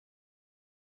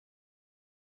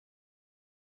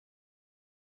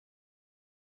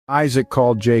Isaac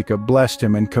called Jacob, blessed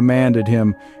him, and commanded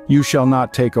him, "You shall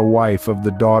not take a wife of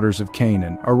the daughters of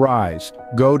Canaan. Arise,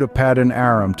 go to Paddan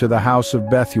Aram, to the house of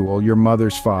Bethuel, your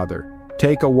mother's father.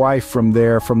 Take a wife from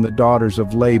there, from the daughters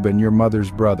of Laban, your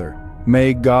mother's brother.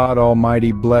 May God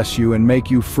Almighty bless you and make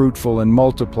you fruitful and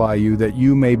multiply you, that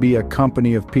you may be a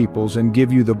company of peoples, and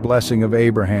give you the blessing of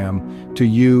Abraham, to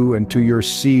you and to your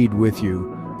seed with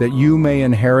you, that you may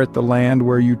inherit the land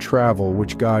where you travel,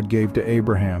 which God gave to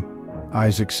Abraham."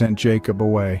 Isaac sent Jacob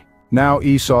away. Now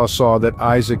Esau saw that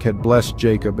Isaac had blessed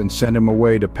Jacob and sent him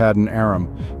away to Paddan Aram,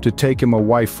 to take him a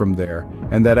wife from there,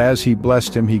 and that as he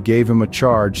blessed him he gave him a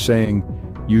charge, saying,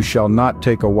 "You shall not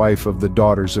take a wife of the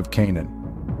daughters of Canaan."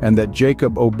 And that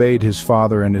Jacob obeyed his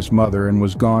father and his mother, and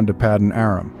was gone to Paddan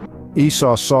Aram.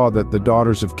 Esau saw that the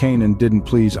daughters of Canaan didn't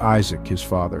please Isaac his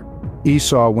father.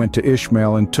 Esau went to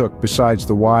Ishmael and took, besides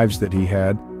the wives that he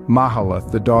had,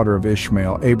 Mahalath, the daughter of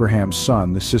Ishmael, Abraham's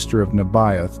son, the sister of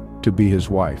Nebaioth, to be his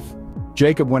wife.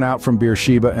 Jacob went out from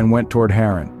Beersheba and went toward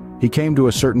Haran. He came to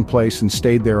a certain place and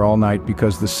stayed there all night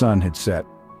because the sun had set.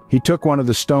 He took one of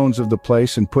the stones of the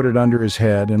place and put it under his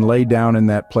head and lay down in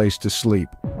that place to sleep.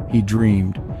 He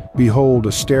dreamed. Behold,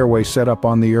 a stairway set up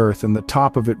on the earth, and the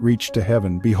top of it reached to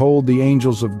heaven. Behold, the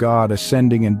angels of God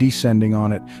ascending and descending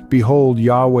on it. Behold,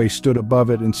 Yahweh stood above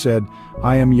it and said,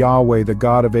 "I am Yahweh, the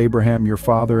God of Abraham your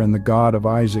father, and the God of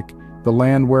Isaac. The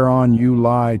land whereon you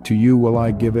lie, to you will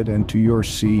I give it, and to your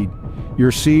seed.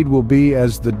 Your seed will be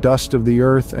as the dust of the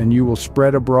earth, and you will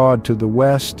spread abroad to the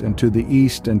west, and to the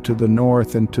east, and to the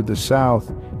north, and to the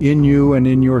south. In you and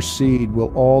in your seed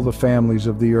will all the families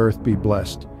of the earth be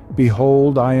blessed.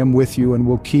 Behold, I am with you and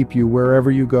will keep you wherever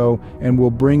you go, and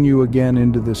will bring you again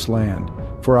into this land.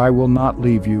 For I will not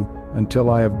leave you until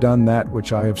I have done that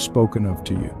which I have spoken of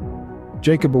to you."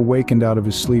 Jacob awakened out of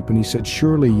his sleep, and he said,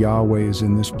 "Surely Yahweh is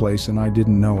in this place, and I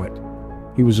didn't know it."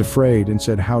 He was afraid and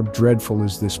said, "How dreadful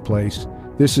is this place!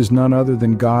 This is none other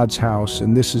than God's house,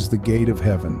 and this is the gate of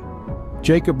heaven."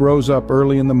 Jacob rose up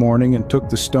early in the morning and took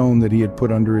the stone that he had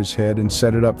put under his head and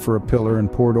set it up for a pillar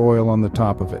and poured oil on the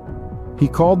top of it. He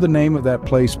called the name of that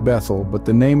place Bethel, but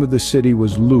the name of the city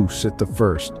was Luz at the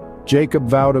first. Jacob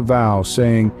vowed a vow,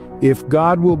 saying, "If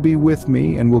God will be with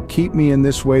me and will keep me in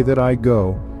this way that I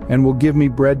go, and will give me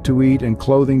bread to eat and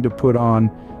clothing to put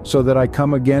on, so that I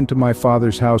come again to my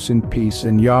father's house in peace,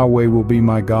 and Yahweh will be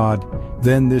my God,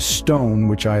 then this stone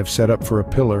which I have set up for a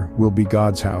pillar will be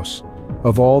God's house.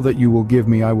 Of all that you will give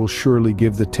me, I will surely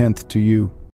give the 10th to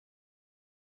you."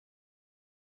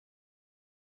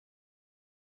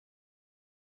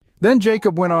 Then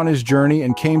Jacob went on his journey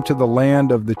and came to the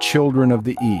land of the children of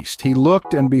the east. He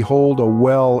looked, and behold, a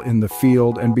well in the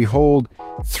field, and behold,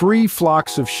 3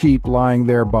 flocks of sheep lying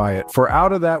there by it. For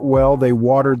out of that well they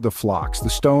watered the flocks. The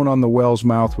stone on the well's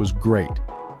mouth was great.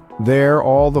 There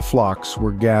all the flocks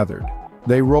were gathered.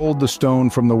 They rolled the stone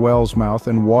from the well's mouth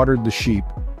and watered the sheep,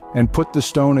 and put the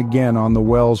stone again on the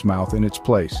well's mouth in its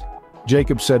place.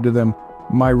 Jacob said to them,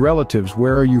 "My relatives,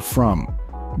 where are you from?"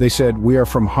 They said, "We are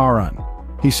from Haran."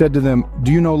 He said to them,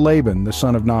 "Do you know Laban, the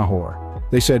son of Nahor?"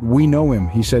 They said, "We know him."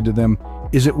 He said to them,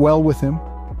 "Is it well with him?"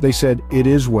 They said, "It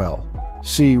is well.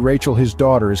 See, Rachel his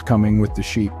daughter is coming with the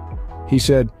sheep." He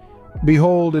said,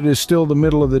 "Behold, it is still the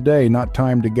middle of the day, not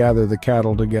time to gather the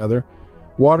cattle together.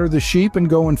 Water the sheep and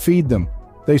go and feed them."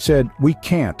 They said, "We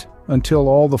can't, until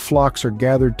all the flocks are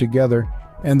gathered together,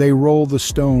 and they roll the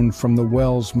stone from the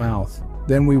well's mouth.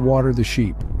 Then we water the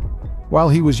sheep." While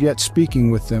he was yet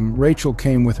speaking with them, Rachel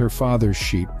came with her father's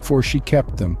sheep, for she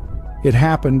kept them. It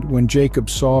happened, when Jacob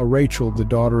saw Rachel, the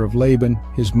daughter of Laban,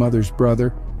 his mother's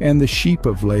brother, and the sheep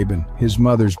of Laban, his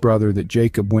mother's brother, that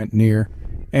Jacob went near,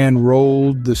 and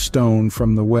rolled the stone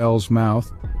from the well's mouth,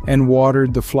 and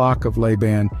watered the flock of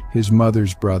Laban, his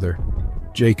mother's brother.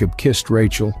 Jacob kissed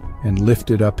Rachel, and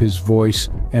lifted up his voice,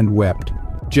 and wept.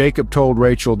 Jacob told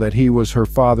Rachel that he was her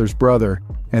father's brother,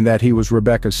 and that he was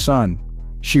Rebekah's son.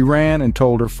 She ran and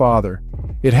told her father.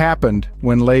 It happened,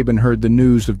 when Laban heard the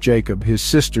news of Jacob, his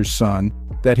sister's son,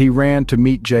 that he ran to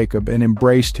meet Jacob and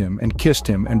embraced him and kissed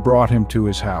him and brought him to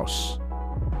his house.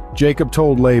 Jacob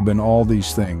told Laban all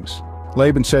these things.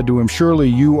 Laban said to him, "Surely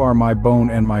you are my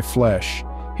bone and my flesh."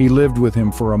 He lived with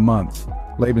him for a month.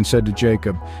 Laban said to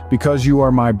Jacob, "Because you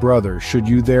are my brother, should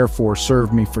you therefore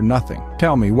serve me for nothing?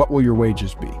 Tell me, what will your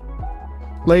wages be?"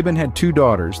 Laban had 2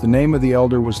 daughters. The name of the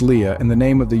elder was Leah, and the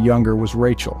name of the younger was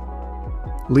Rachel.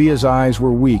 Leah's eyes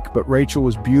were weak, but Rachel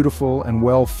was beautiful and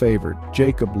well-favored.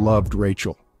 Jacob loved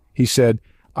Rachel. He said,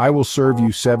 "I will serve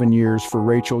you 7 years for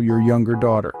Rachel, your younger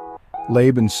daughter."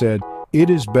 Laban said,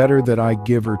 "It is better that I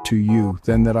give her to you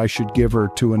than that I should give her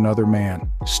to another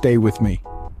man. Stay with me."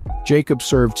 Jacob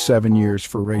served 7 years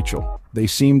for Rachel. They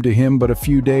seemed to him but a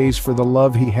few days for the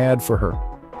love he had for her.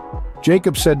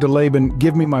 Jacob said to Laban,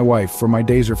 "Give me my wife, for my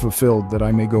days are fulfilled, that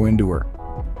I may go into her."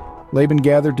 Laban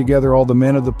gathered together all the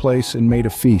men of the place and made a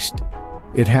feast.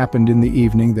 It happened in the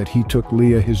evening that he took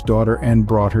Leah his daughter and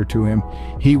brought her to him.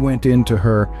 He went in to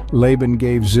her. Laban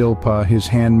gave Zilpah his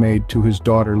handmaid to his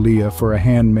daughter Leah for a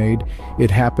handmaid.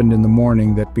 It happened in the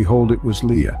morning that, behold, it was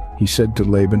Leah. He said to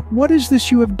Laban, "What is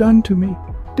this you have done to me?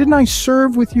 Didn't I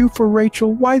serve with you for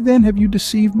Rachel? Why then have you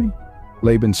deceived me?"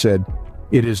 Laban said,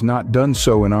 "It is not done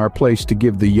so in our place to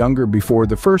give the younger before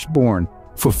the firstborn.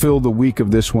 Fulfill the week of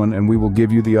this one, and we will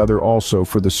give you the other also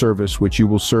for the service which you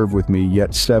will serve with me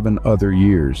yet 7 other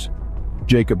years."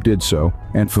 Jacob did so,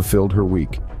 and fulfilled her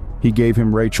week. He gave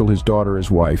him Rachel his daughter as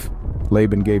wife.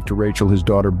 Laban gave to Rachel his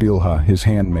daughter Bilhah his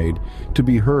handmaid, to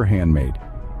be her handmaid.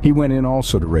 He went in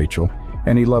also to Rachel,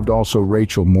 and he loved also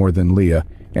Rachel more than Leah,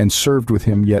 and served with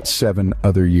him yet 7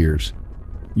 other years.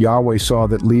 Yahweh saw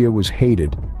that Leah was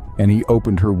hated, and he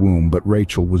opened her womb, but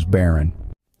Rachel was barren.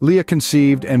 Leah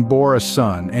conceived and bore a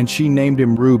son, and she named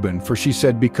him Reuben, for she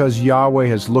said, "Because Yahweh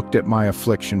has looked at my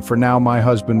affliction, for now my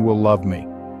husband will love me."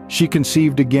 She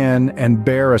conceived again and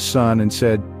bare a son, and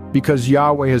said, "Because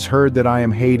Yahweh has heard that I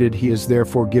am hated, he has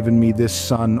therefore given me this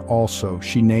son also."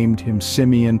 She named him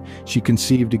Simeon. She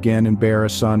conceived again and bare a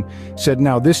son, said,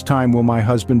 "Now this time will my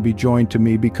husband be joined to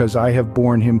me, because I have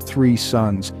borne him 3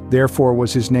 sons. Therefore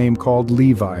was his name called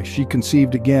Levi. She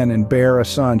conceived again and bare a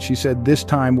son. She said, "This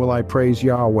time will I praise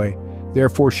Yahweh."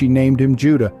 Therefore she named him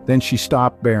Judah. Then she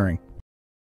stopped bearing.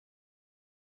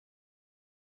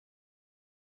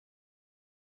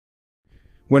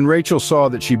 When Rachel saw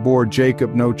that she bore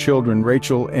Jacob no children,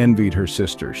 Rachel envied her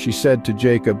sister. She said to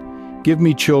Jacob, "Give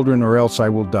me children, or else I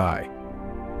will die."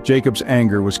 Jacob's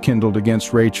anger was kindled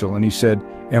against Rachel, and he said,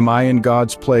 "Am I in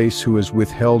God's place, who has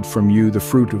withheld from you the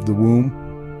fruit of the womb?"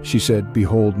 She said,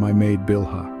 "Behold my maid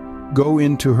Bilhah. Go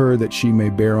in to her, that she may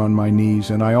bear on my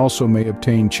knees, and I also may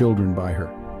obtain children by her."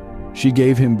 She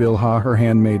gave him Bilhah her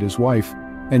handmaid as wife,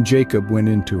 and Jacob went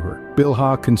in to her.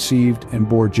 Bilhah conceived and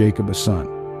bore Jacob a son.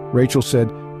 Rachel said,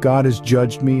 "God has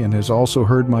judged me, and has also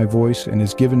heard my voice, and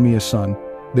has given me a son."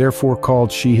 Therefore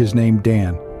called she his name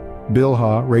Dan.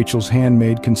 Bilhah, Rachel's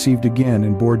handmaid, conceived again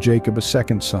and bore Jacob a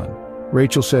second son.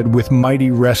 Rachel said, "With mighty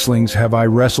wrestlings have I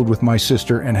wrestled with my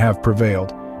sister, and have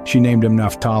prevailed." She named him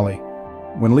Naphtali.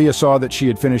 When Leah saw that she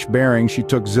had finished bearing, she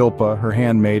took Zilpah, her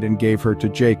handmaid, and gave her to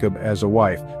Jacob as a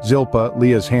wife. Zilpah,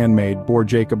 Leah's handmaid, bore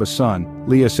Jacob a son.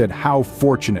 Leah said, "How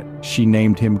fortunate!" She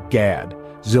named him Gad.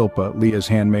 Zilpah, Leah's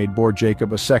handmaid, bore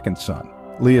Jacob a second son.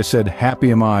 Leah said,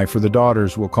 "Happy am I, for the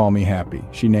daughters will call me happy."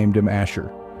 She named him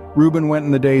Asher. Reuben went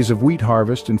in the days of wheat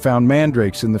harvest and found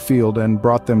mandrakes in the field and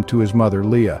brought them to his mother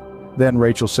Leah. Then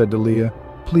Rachel said to Leah,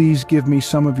 "Please give me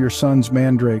some of your son's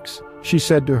mandrakes." She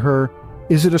said to her,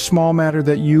 "Is it a small matter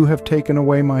that you have taken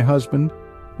away my husband?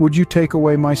 Would you take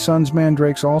away my son's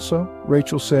mandrakes also?"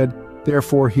 Rachel said,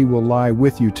 "Therefore he will lie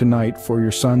with you tonight for your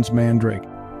son's mandrake."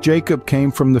 Jacob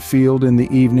came from the field in the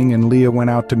evening, and Leah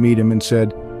went out to meet him and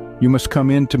said, "You must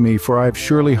come in to me, for I have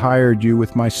surely hired you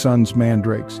with my son's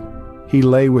mandrakes." He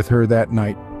lay with her that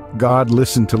night. God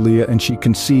listened to Leah, and she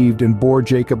conceived and bore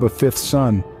Jacob a 5th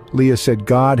son. Leah said,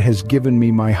 "God has given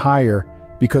me my hire,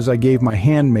 because I gave my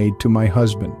handmaid to my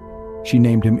husband." She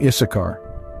named him Issachar.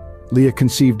 Leah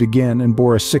conceived again and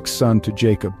bore a 6th son to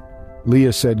Jacob.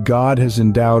 Leah said, "God has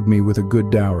endowed me with a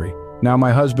good dowry. Now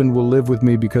my husband will live with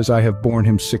me, because I have borne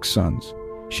him 6 sons."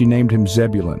 She named him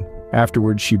Zebulun.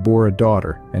 Afterwards she bore a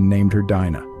daughter, and named her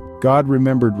Dinah. God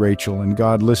remembered Rachel, and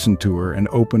God listened to her, and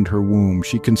opened her womb.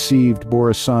 She conceived,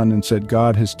 bore a son, and said,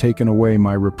 "God has taken away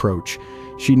my reproach."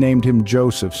 She named him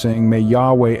Joseph, saying, "May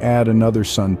Yahweh add another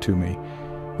son to me."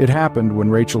 It happened,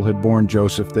 when Rachel had borne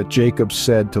Joseph, that Jacob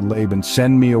said to Laban,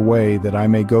 "Send me away, that I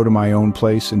may go to my own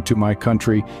place and to my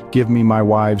country. Give me my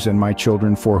wives and my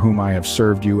children, for whom I have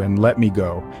served you, and let me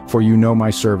go, for you know my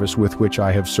service with which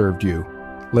I have served you."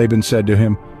 Laban said to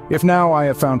him, "If now I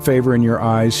have found favor in your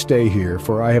eyes, stay here,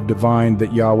 for I have divined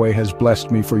that Yahweh has blessed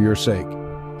me for your sake."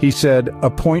 He said,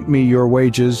 "Appoint me your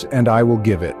wages, and I will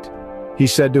give it." He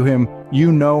said to him,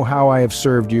 "You know how I have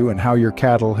served you, and how your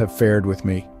cattle have fared with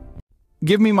me.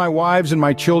 Give me my wives and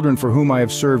my children, for whom I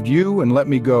have served you, and let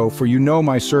me go, for you know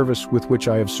my service with which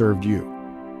I have served you."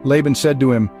 Laban said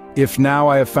to him, "If now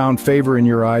I have found favor in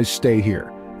your eyes, stay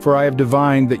here, for I have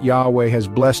divined that Yahweh has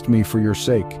blessed me for your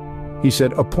sake." He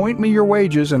said, "Appoint me your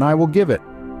wages, and I will give it."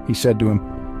 He said to him,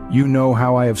 "You know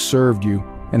how I have served you,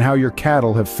 and how your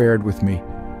cattle have fared with me.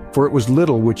 For it was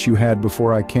little which you had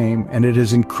before I came, and it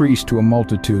has increased to a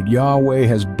multitude. Yahweh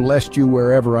has blessed you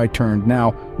wherever I turned.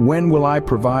 Now, when will I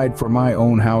provide for my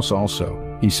own house also?"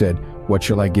 He said, "What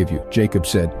shall I give you?" Jacob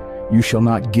said, You shall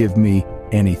not give me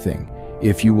anything.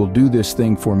 If you will do this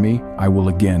thing for me, I will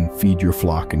again feed your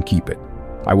flock and keep it.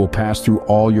 I will pass through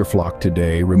all your flock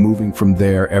today, removing from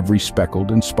there every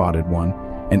speckled and spotted one,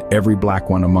 and every black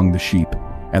one among the sheep,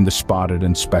 and the spotted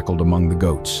and speckled among the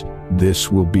goats.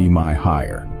 This will be my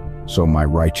hire. So my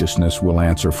righteousness will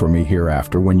answer for me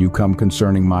hereafter when you come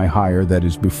concerning my hire that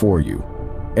is before you.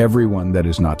 Everyone that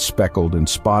is not speckled and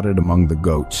spotted among the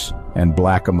goats, and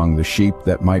black among the sheep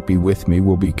that might be with me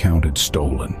will be counted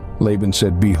stolen. Laban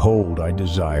said, Behold, I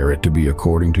desire it to be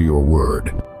according to your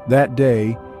word. That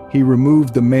day he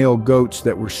removed the male goats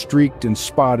that were streaked and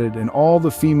spotted, and all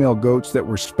the female goats that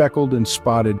were speckled and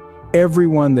spotted, every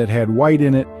one that had white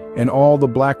in it, and all the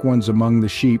black ones among the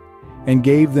sheep, and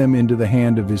gave them into the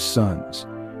hand of his sons.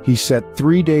 He set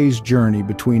 3 days' journey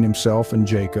between himself and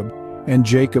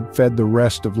Jacob fed the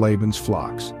rest of Laban's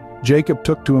flocks. Jacob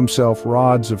took to himself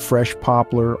rods of fresh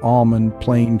poplar, almond,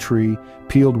 plane tree,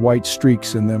 peeled white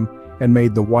streaks in them, and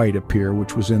made the white appear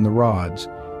which was in the rods.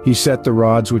 He set the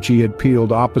rods which he had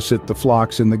peeled opposite the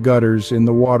flocks in the gutters, in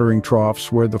the watering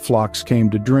troughs where the flocks came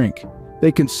to drink.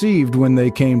 They conceived when they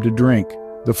came to drink.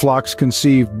 The flocks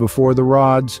conceived before the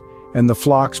rods, and the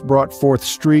flocks brought forth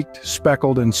streaked,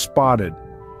 speckled, and spotted.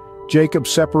 Jacob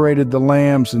separated the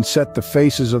lambs and set the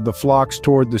faces of the flocks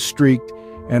toward the streaked,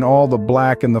 and all the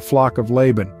black in the flock of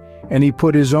Laban. And he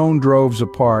put his own droves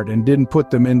apart and didn't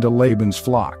put them into Laban's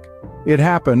flock. It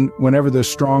happened, whenever the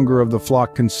stronger of the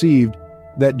flock conceived,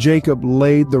 that Jacob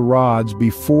laid the rods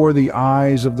before the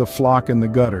eyes of the flock in the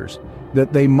gutters,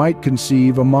 that they might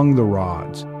conceive among the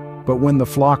rods. But when the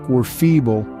flock were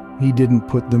feeble, he didn't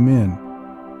put them in.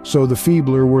 So the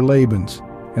feebler were Laban's,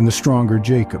 and the stronger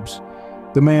Jacob's.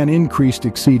 The man increased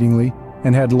exceedingly,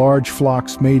 and had large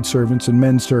flocks, maidservants and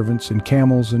menservants, and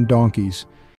camels and donkeys.